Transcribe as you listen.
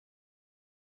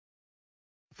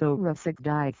Thoracic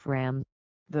diaphragm.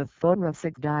 The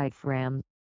thoracic diaphragm,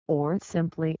 or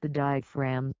simply the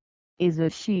diaphragm, is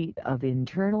a sheet of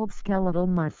internal skeletal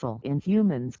muscle in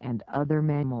humans and other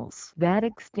mammals that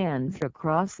extends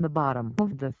across the bottom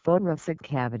of the thoracic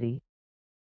cavity.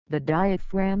 The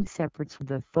diaphragm separates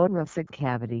the thoracic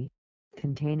cavity,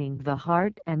 containing the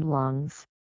heart and lungs,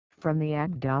 from the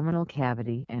abdominal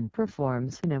cavity and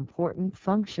performs an important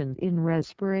function in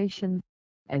respiration.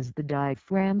 As the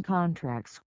diaphragm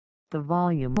contracts, the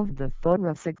volume of the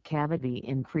thoracic cavity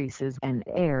increases and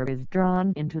air is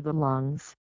drawn into the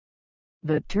lungs.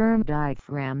 The term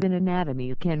diaphragm in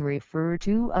anatomy can refer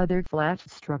to other flat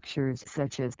structures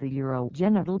such as the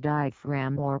urogenital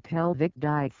diaphragm or pelvic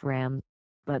diaphragm,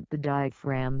 but the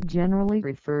diaphragm generally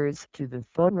refers to the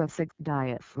thoracic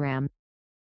diaphragm.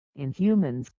 In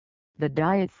humans, the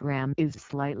diaphragm is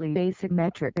slightly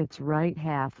asymmetric. Its right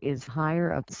half is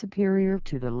higher up superior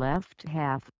to the left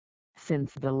half,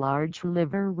 since the large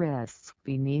liver rests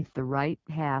beneath the right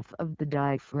half of the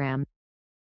diaphragm.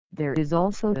 There is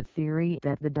also a theory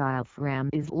that the diaphragm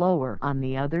is lower on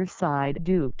the other side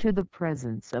due to the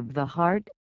presence of the heart.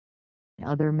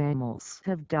 Other mammals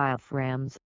have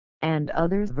diaphragms, and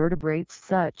other vertebrates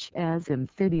such as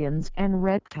amphibians and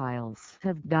reptiles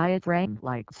have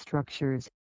diaphragm-like structures,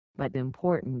 but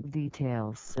important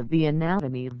details of the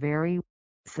anatomy vary,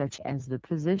 such as the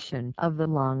position of the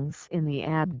lungs in the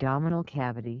abdominal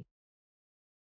cavity,